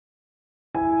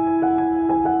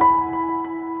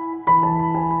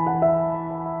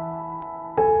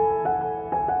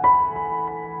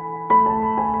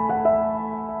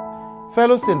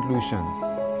Fellow Saint Lucians,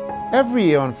 every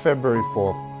year on February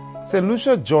 4th, Saint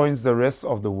Lucia joins the rest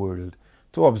of the world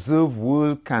to observe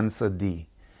World Cancer Day.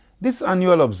 This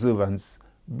annual observance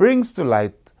brings to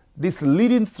light this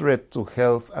leading threat to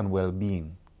health and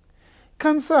well-being.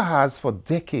 Cancer has for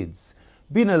decades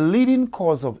been a leading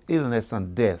cause of illness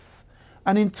and death,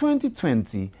 and in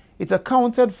 2020, it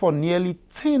accounted for nearly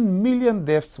 10 million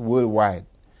deaths worldwide.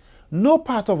 No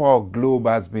part of our globe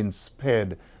has been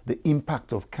spared the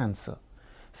impact of cancer,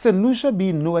 Saint Lucia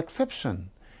being no exception.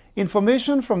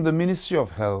 Information from the Ministry of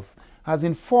Health has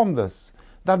informed us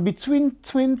that between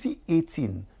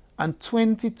 2018 and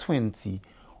 2020,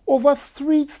 over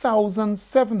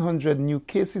 3,700 new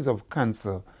cases of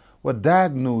cancer were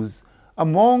diagnosed,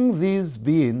 among these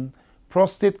being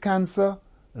prostate cancer,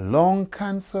 lung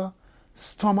cancer,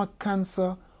 stomach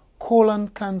cancer, colon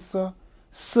cancer,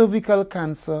 cervical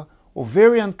cancer,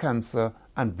 ovarian cancer,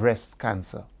 and breast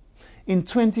cancer. In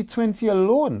 2020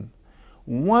 alone,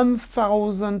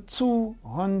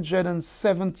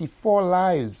 1,274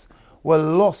 lives were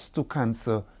lost to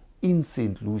cancer in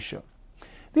Saint Lucia.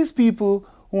 These people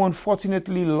who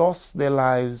unfortunately lost their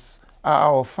lives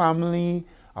are our family,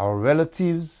 our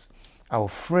relatives, our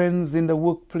friends in the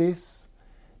workplace.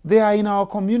 They are in our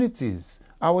communities,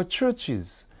 our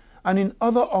churches, and in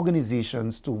other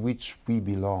organizations to which we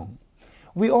belong.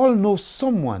 We all know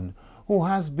someone who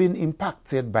has been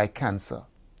impacted by cancer.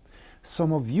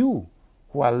 Some of you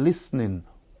who are listening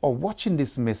or watching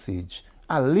this message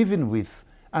are living with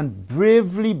and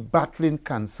bravely battling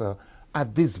cancer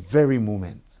at this very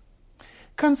moment.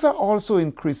 Cancer also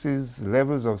increases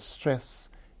levels of stress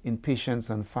in patients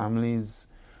and families,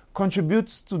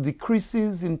 contributes to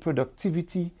decreases in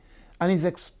productivity, and is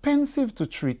expensive to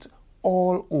treat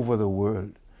all over the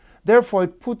world. Therefore,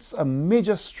 it puts a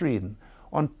major strain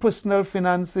on personal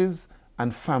finances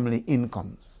and family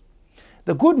incomes.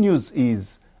 The good news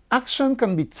is action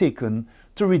can be taken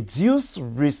to reduce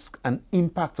risk and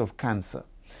impact of cancer.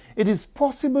 It is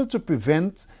possible to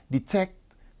prevent, detect,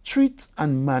 treat,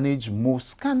 and manage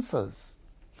most cancers.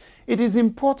 It is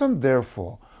important,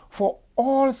 therefore, for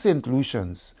all Saint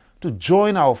Lucians to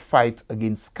join our fight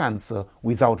against cancer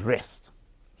without rest.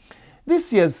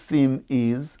 This year's theme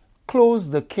is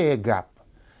Close the Care Gap,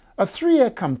 a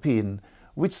 3-year campaign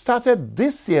which started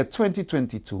this year,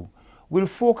 2022, will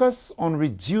focus on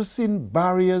reducing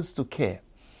barriers to care.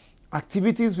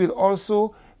 Activities will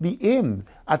also be aimed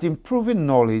at improving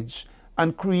knowledge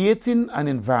and creating an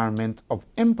environment of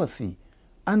empathy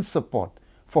and support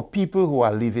for people who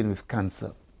are living with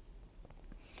cancer.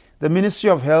 The Ministry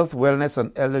of Health, Wellness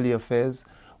and Elderly Affairs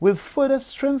will further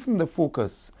strengthen the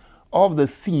focus of the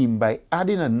theme by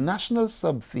adding a national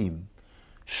sub-theme,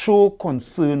 Show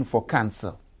Concern for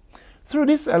Cancer. Through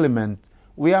this element,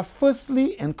 we are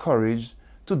firstly encouraged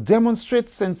to demonstrate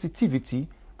sensitivity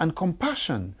and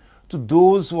compassion to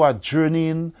those who are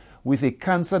journeying with a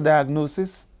cancer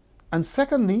diagnosis, and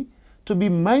secondly, to be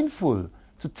mindful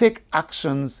to take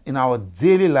actions in our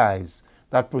daily lives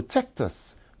that protect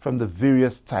us from the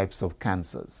various types of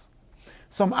cancers.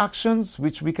 Some actions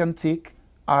which we can take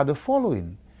are the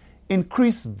following: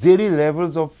 increase daily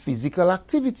levels of physical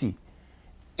activity,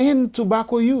 end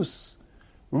tobacco use,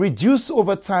 reduce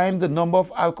over time the number of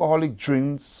alcoholic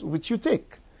drinks which you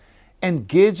take,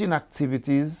 engage in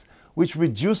activities which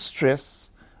reduce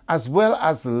stress, as well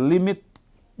as limit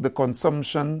the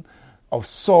consumption of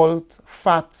salt,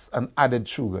 fats, and added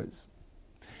sugars.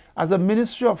 As a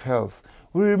Ministry of Health,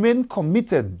 we remain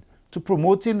committed to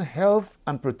promoting health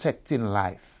and protecting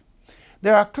life.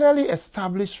 There are clearly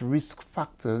established risk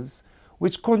factors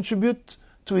which contribute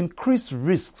to increased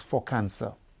risks for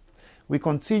cancer. We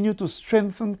continue to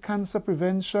strengthen cancer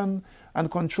prevention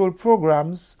and control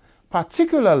programs,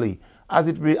 particularly as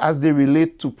they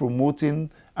relate to promoting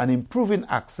and improving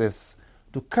access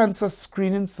to cancer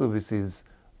screening services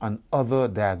and other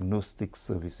diagnostic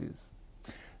services.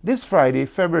 This Friday,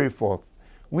 February 4th,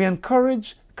 we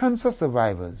encourage cancer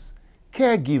survivors,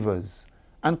 caregivers,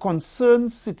 and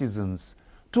concerned citizens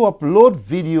to upload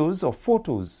videos or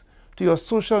photos to your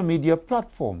social media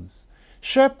platforms,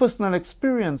 share personal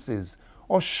experiences,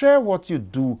 or share what you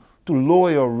do to lower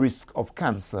your risk of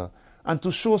cancer and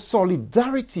to show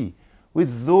solidarity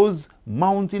with those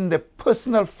mounting the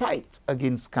personal fight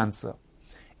against cancer.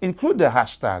 Include the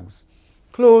hashtags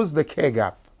Close the Care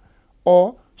Gap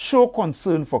or Show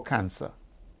Concern for Cancer.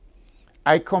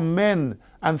 I commend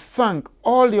and thank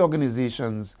all the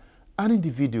organizations and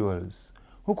individuals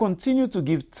who continue to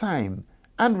give time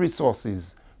and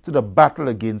resources to the battle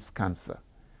against cancer.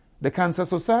 The Cancer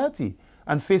Society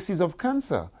and Faces of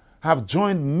Cancer have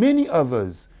joined many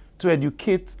others to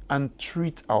educate and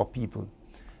treat our people.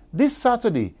 This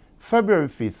Saturday, February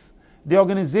 5th, the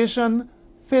organization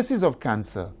Faces of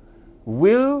Cancer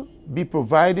will be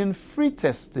providing free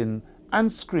testing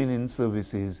and screening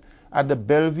services at the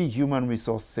Bellevue Human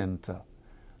Resource Center.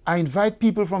 I invite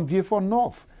people from Vieux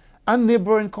North and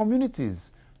neighboring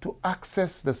communities to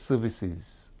access the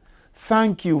services.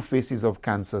 Thank you, Faces of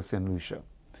Cancer Saint Lucia.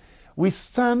 We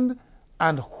stand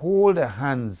and hold the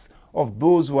hands of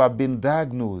those who have been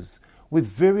diagnosed with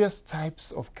various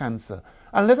types of cancer,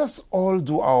 and let us all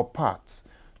do our part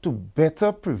to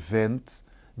better prevent,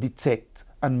 detect,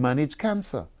 and manage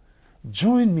cancer.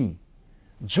 Join me.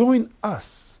 Join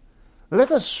us.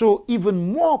 Let us show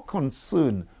even more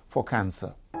concern for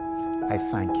cancer. I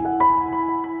thank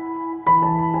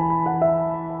you.